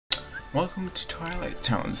Welcome to Twilight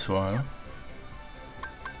Town, Sora.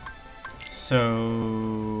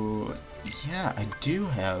 So, yeah, I do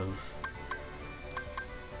have...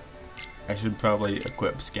 I should probably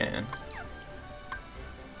equip scan.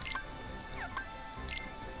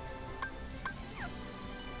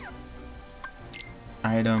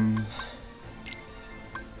 Items.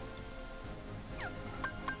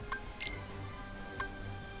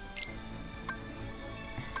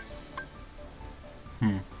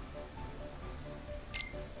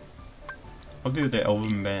 I'll do the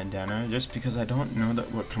Elven Bandana just because I don't know that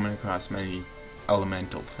we're coming across many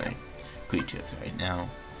elemental creatures right now.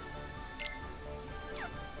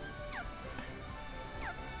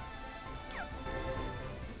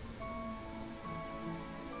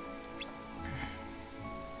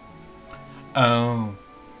 Oh.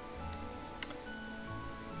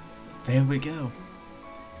 There we go.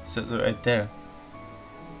 Says it right there.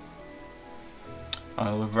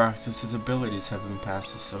 All of Roxas's abilities have been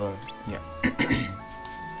passed to Sora. Yeah.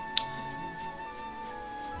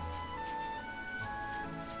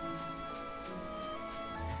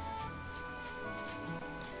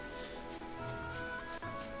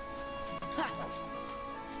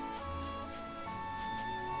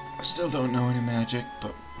 I still don't know any magic,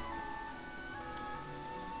 but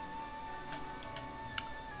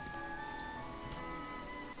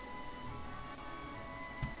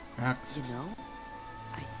You know,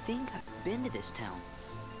 I think I've been to this town.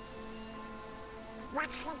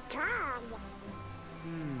 What's it called?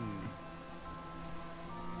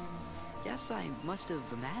 Guess I must have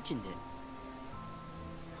imagined it.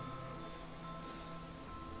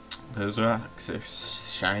 those rocks are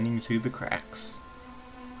shining through the cracks.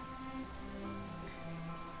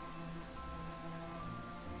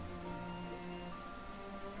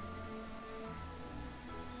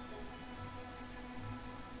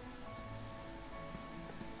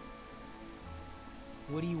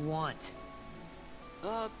 What do you want?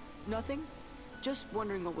 Nothing. Just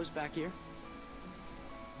wondering what was back here.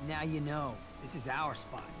 Now you know. This is our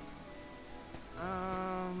spot.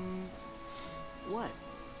 What?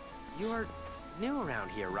 You're new around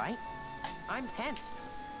here, right? I'm Pence.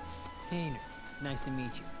 Hayner, nice to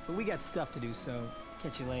meet you. But we got stuff to do, so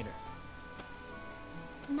catch you later.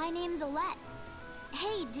 My name's Olette.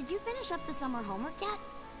 Hey, did you finish up the summer homework yet?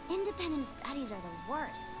 Independent studies are the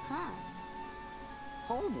worst, huh?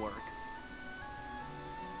 Homework?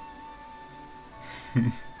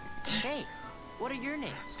 Hey, what are your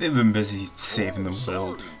names? They've been busy saving the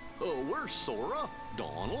world. We're Sora,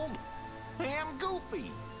 Donald, and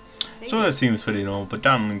Goofy. Sora seems pretty normal, but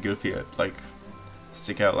Donald and Goofy are, like,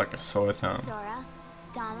 stick out like a sore thumb. Sora,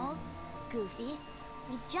 Donald, Goofy,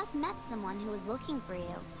 we just met someone who was looking for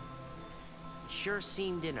you. He sure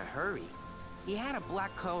seemed in a hurry. He had a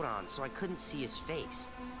black coat on, so I couldn't see his face.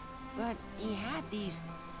 But he had these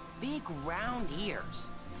big round ears.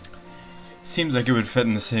 Seems like it would fit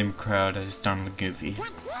in the same crowd as Donald and Goofy.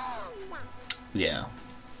 Yeah.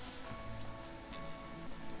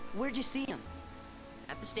 Where'd you see him?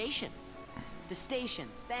 At the station. The station,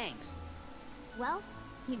 thanks. Well,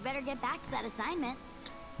 you'd better get back to that assignment.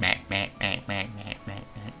 Mac, mac, mac, mac, mac, mac,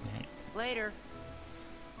 mac, mac. Later.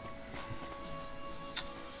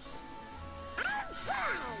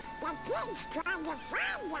 The kid's trying to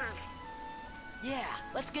find us. Yeah,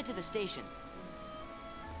 let's get to the station.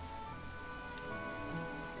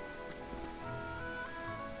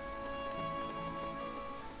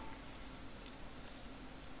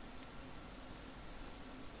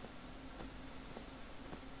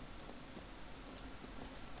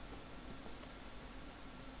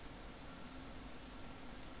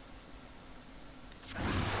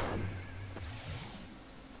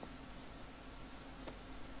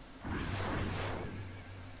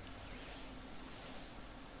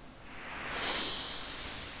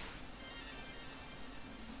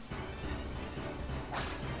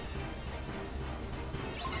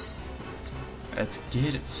 Let's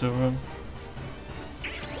get it, Sora. I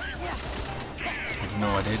don't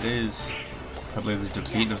know what it is. Probably the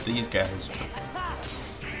defeat of these guys.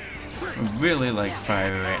 But I really like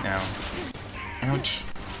fire right now. Ouch.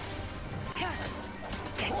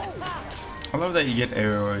 I love that you get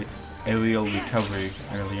aerial recovery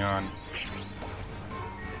early on.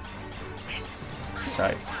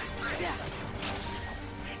 Side.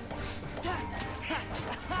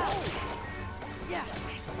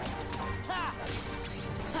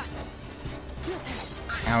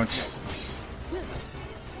 Ouch.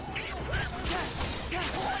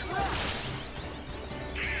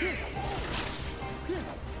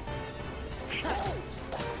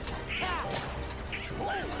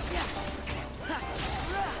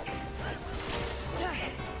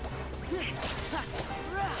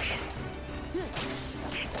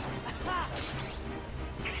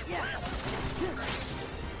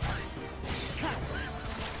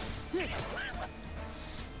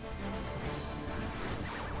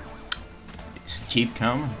 Just keep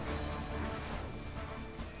coming.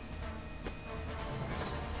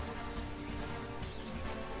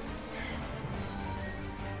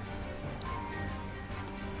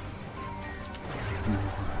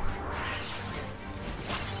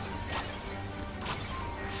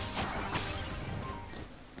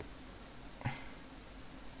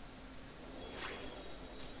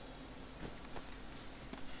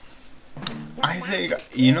 I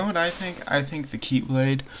think, you know what I think? I think the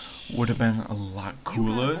Keyblade would have been a lot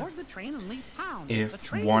cooler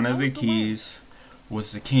if one of the keys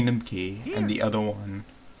was the Kingdom Key and the other one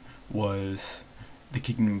was the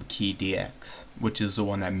Kingdom Key DX, which is the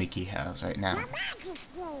one that Mickey has right now.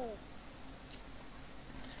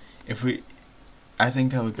 I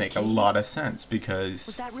think that would make a lot of sense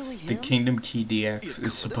because the Kingdom Key DX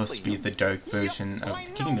is supposed to be the dark version of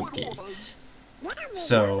the Kingdom Key.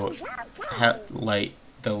 So,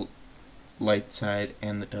 the light side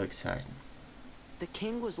and the dark side. The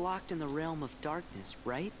king was locked in the realm of darkness,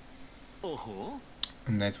 right? Uh-huh.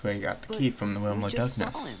 And that's where he got the key from, the realm of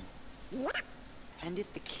darkness. Saw him. And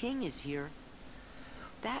if the king is here,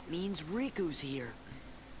 that means Riku's here.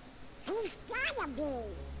 He's gotta be.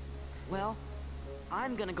 Well,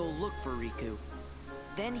 I'm gonna go look for Riku.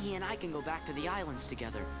 Then he and I can go back to the islands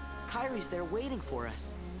together. Kairi's there waiting for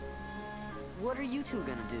us. What are you two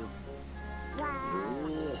gonna do?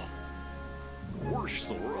 Oh. Worse,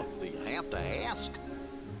 Sora. Do you have to ask?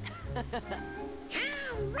 Hey,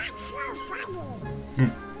 what's so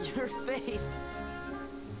funny? Your face.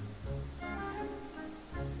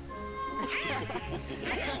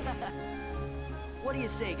 What do you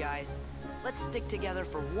say, guys? Let's stick together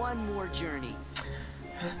for one more journey.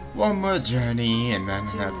 One more journey, and then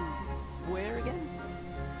To where again?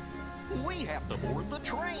 We have to board the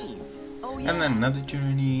train. Oh yeah. and then another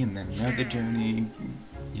journey, and then another journey.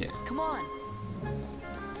 Yeah. Come on.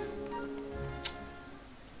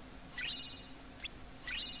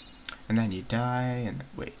 And then you die, and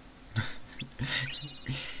wait.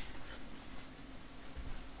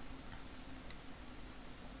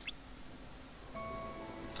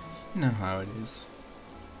 You know how it is.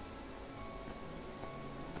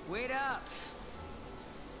 Wait up!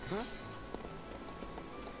 Huh?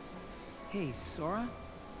 Hey, Sora?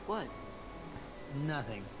 What?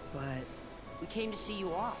 Nothing, but... We came to see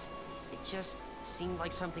you off. It just seemed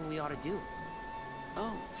like something we ought to do.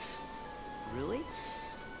 Oh. Really?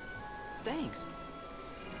 Thanks.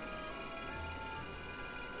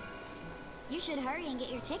 You should hurry and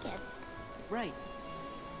get your tickets. Right.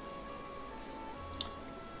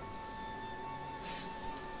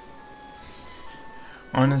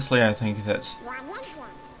 Honestly, I think that's... What is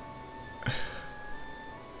it?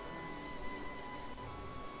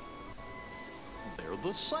 They're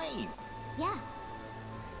the same. Yeah.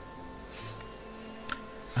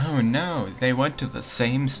 Oh no, they went to the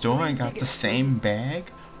same store and got the tickets, same please.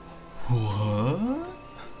 bag? What?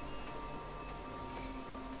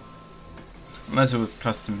 Unless it was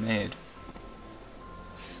custom made.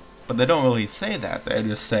 But they don't really say that, they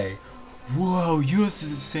just say, whoa, yours is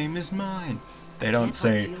the same as mine. They don't Can't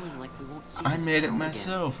help say, feeling like we won't see I this made it town again.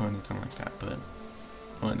 myself or anything like that, but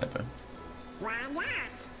whatever. Why not?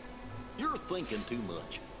 You're thinking too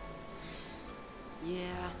much.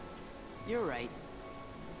 Yeah, you're right.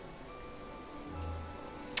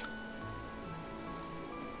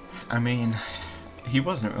 I mean, he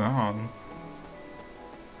wasn't wrong.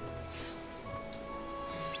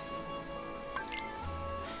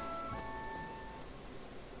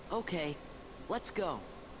 Okay, let's go.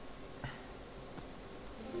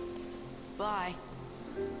 Bye.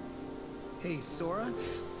 Hey, Sora?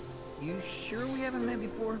 You sure we haven't met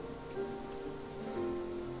before?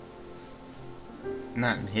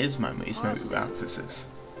 Not in his memories, maybe Positive. Roxas's.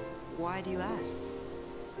 Why do you ask?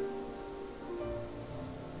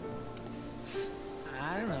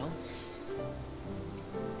 I don't know.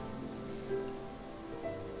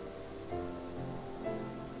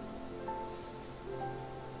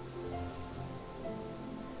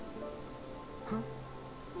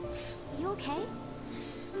 You okay?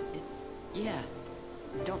 Yeah.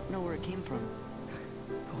 Don't know where it came from.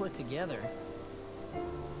 Pull it together.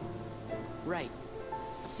 Right.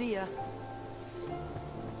 See ya.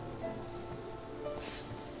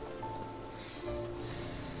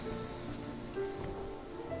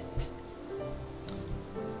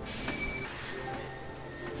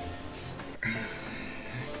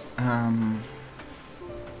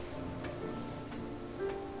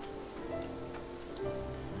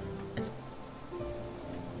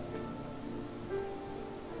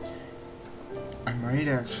 I might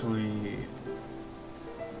actually...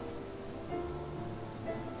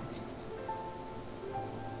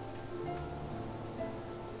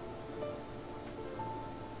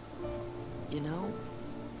 You know?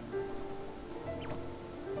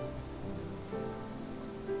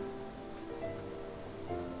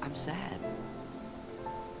 I'm sad.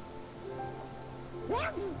 We'll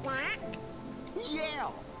be back. Yeah,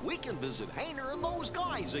 we can visit Hayner and those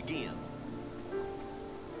guys again.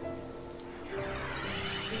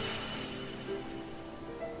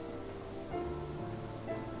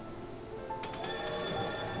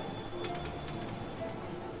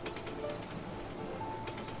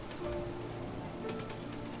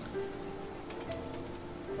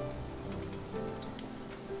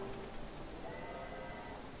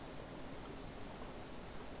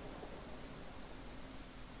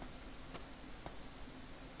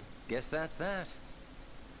 Guess that's that.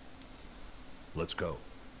 Let's go.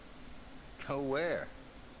 Go where?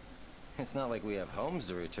 It's not like we have homes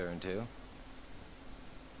to return to.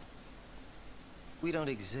 We don't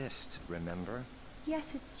exist, remember?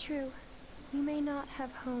 Yes, it's true. We may not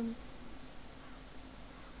have homes.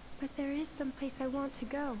 But there is someplace I want to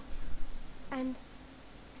go. And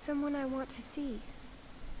someone I want to see.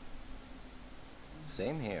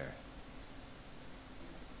 Same here.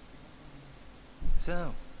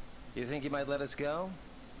 So, you think you might let us go?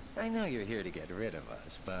 I know you're here to get rid of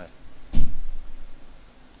us, but...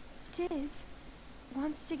 Diz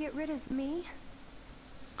wants to get rid of me?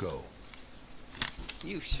 Go.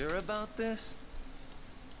 You sure about this?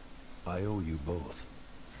 I owe you both.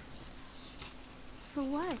 For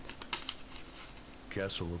what?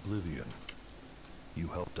 Castle Oblivion. You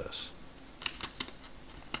helped us.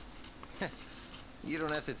 You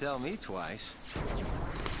don't have to tell me twice.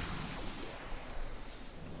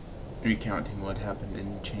 Recounting what happened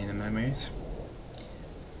in Chain of Memories.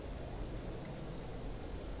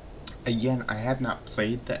 Again, I have not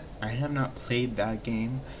played that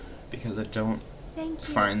game because I don't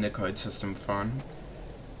find the card system fun.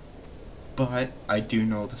 But I do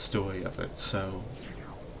know the story of it, so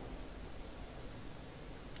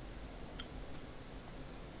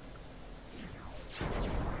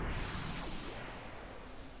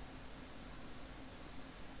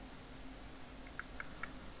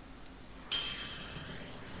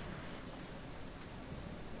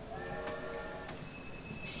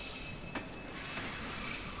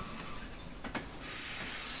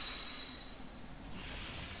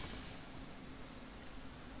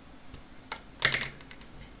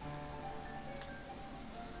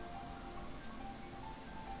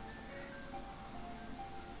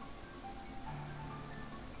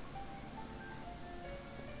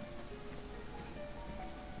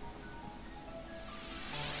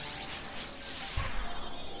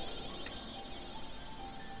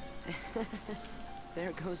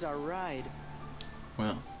There goes our ride.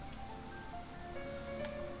 well.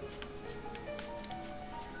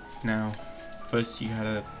 Now, first you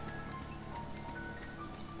gotta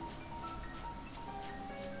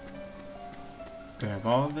grab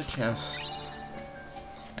all the chests,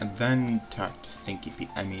 and then talk to Stinky Pete.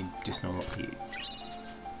 I mean, just normal Pete.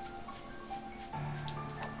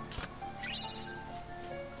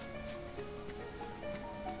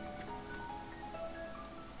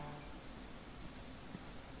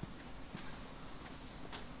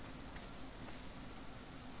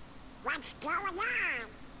 What's going on?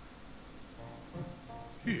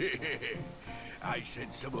 I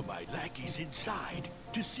sent some of my lackeys inside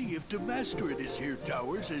to see if the master in this here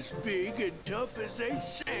tower's as big and tough as they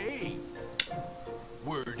say.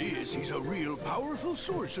 Word is he's a real powerful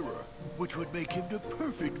sorcerer, which would make him the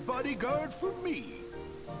perfect bodyguard for me.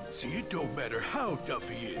 See, it don't matter how tough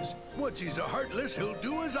he is. Once he's a heartless, he'll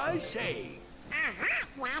do as I say.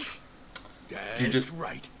 Yes. That's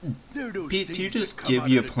right. Pete, do you just give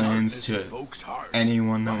your plans to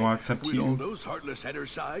anyone that walks up to With all you? those heartless at her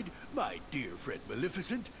side, my dear friend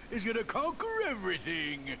Maleficent is gonna conquer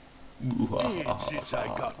everything. And since I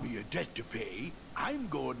got me a debt to pay, I'm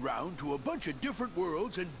going round to a bunch of different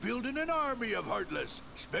worlds and building an army of heartless,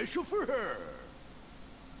 special for her.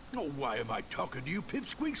 Oh, why am I talking to you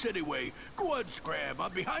pipsqueaks anyway? Go on, Scram.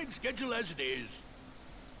 I'm behind schedule as it is.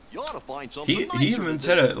 You ought to find something He nicer even to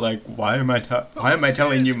said do. it like, why am I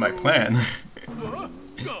telling you my plan?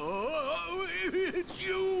 It's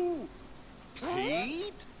you!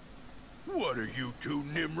 Pete? What are you two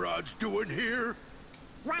Nimrods doing here?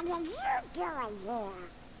 What are you doing here?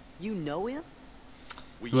 You know him?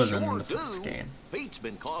 We He wasn't in sure the first do. game. Pete's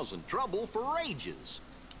been causing trouble for ages.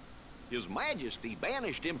 His Majesty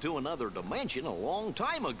banished him to another dimension a long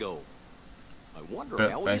time ago. I wonder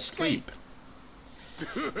But how by he escaped. sleep.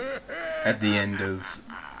 At the end of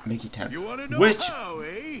Mickey Town. You wanna know Which, how,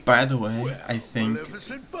 eh? by the way, Well, I think...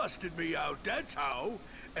 Maleficent busted me out, that's how.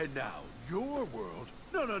 And now your world...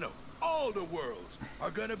 No. all the worlds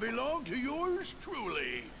are gonna belong to yours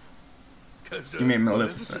truly. Cause You mean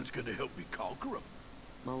Maleficent? Maleficent's gonna help me conquer them.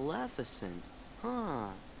 Maleficent? Huh.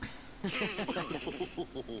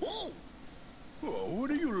 Oh, what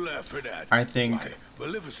are you laughing at? I think Why,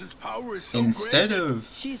 Maleficent's power is so instead great. of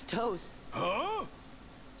She's toast. Huh?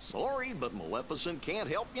 Sorry, but Maleficent can't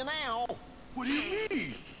help you now. What do you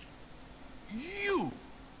mean? You!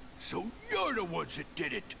 So you're the ones that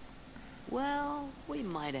did it. Well, we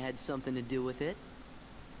might have had something to do with it.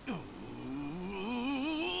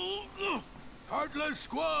 Heartless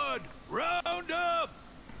Squad, round up!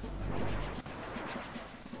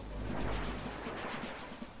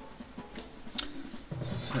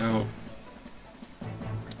 So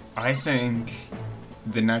I think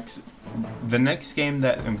the next game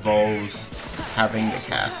that involves having the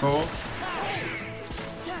castle,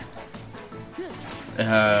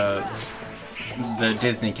 the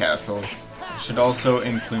Disney castle, should also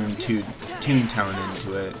include Toontown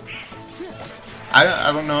into it.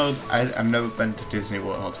 I don't know. I've never been to Disney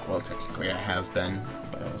World. Well, technically I have been,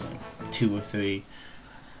 but I was like 2 or 3.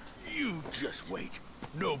 You just wait.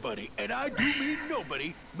 Nobody, and I do mean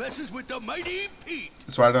nobody, messes with the Mighty Pete.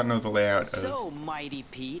 So I don't know the layout So, of Mighty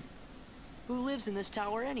Pete, who lives in this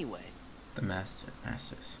tower anyway? the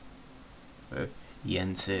Masters.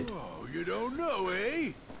 Yen Sid. Oh, you don't know,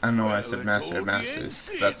 eh? I don't know why I Well, said it's Master of old Masters, Yen 'cause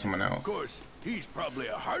Sid. that's someone else. Of course, he's probably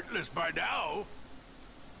a heartless by now.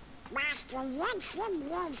 Master Jensen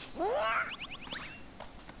lives here?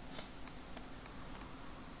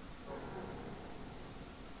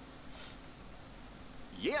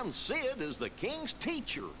 Yen Sid is the king's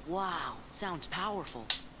teacher. Wow, sounds powerful.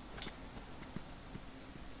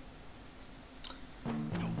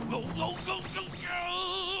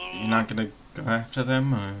 You're not gonna go after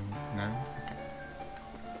them, or no? Okay.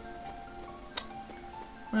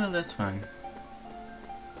 Well, that's fine.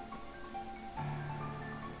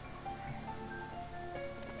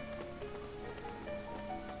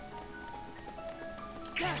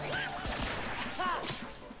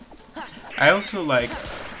 I also like,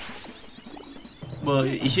 well,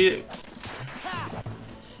 here,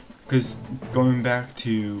 because going back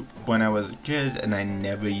to when I was a kid and I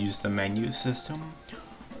never used the menu system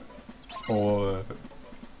or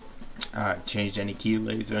changed any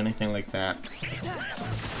keyblades or anything like that,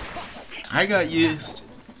 I got used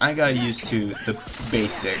to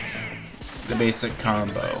the basic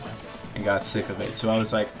combo and got sick of it. So I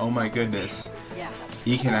was like, oh my goodness,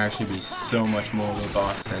 he can actually be so much more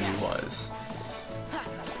robust than he was.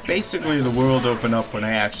 Basically, the world opened up when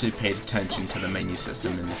I actually paid attention to the menu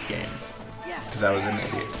system in this game, because I was an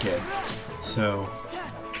idiot kid. So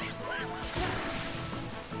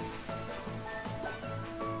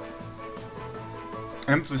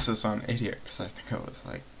emphasis on idiot, because I think I was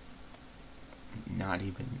like not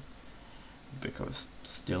even, I think I was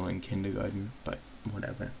still in kindergarten, but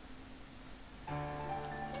whatever. I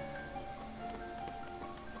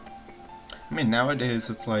mean, nowadays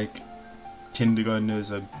it's like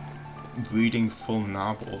kindergartners are reading full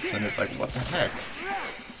novels, and it's like, what the heck?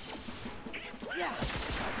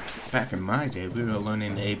 Back in my day, we were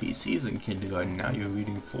learning the ABCs in kindergarten, now you're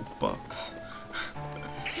reading full books.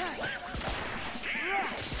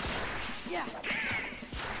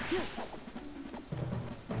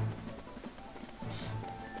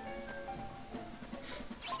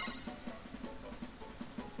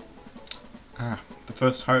 The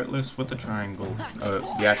first Heartless with the triangle,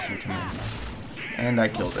 the action command. And I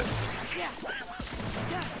killed it.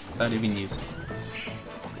 Without even using it.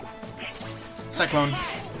 Cyclone!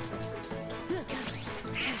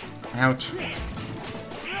 Ouch.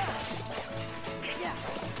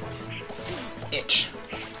 Itch.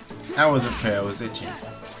 That wasn't fair, I was itching.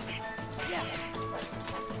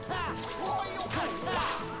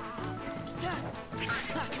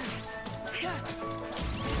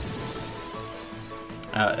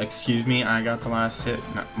 Excuse me, I got the last hit.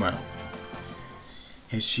 No, well,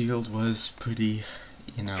 his shield was pretty,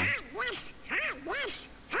 you know. Heartless.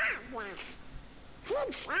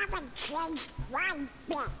 Kids haven't changed one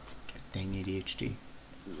bit. Dang ADHD.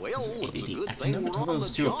 Well, it's a good I can thing never we're tell on those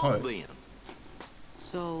the two job apart. then.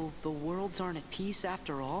 So, the worlds aren't at peace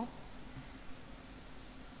after all?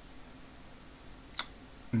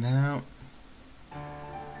 Now,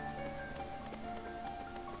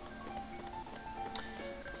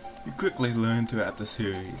 you quickly learn throughout the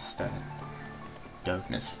series that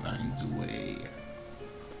darkness finds a way.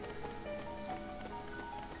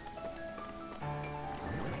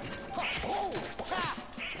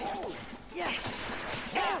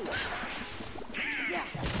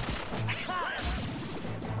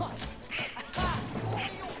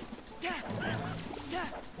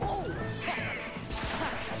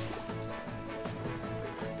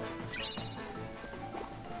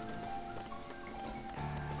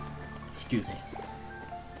 excuse me.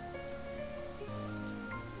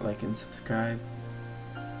 Like and subscribe.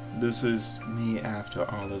 This is me after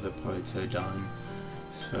all of the parts are done.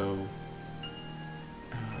 So,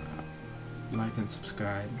 like and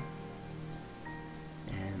subscribe.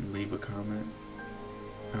 And leave a comment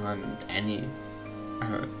on any,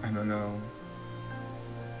 I don't know,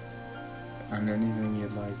 on anything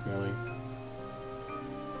you'd like, really.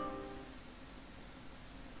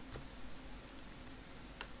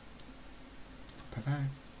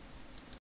 Bye-bye.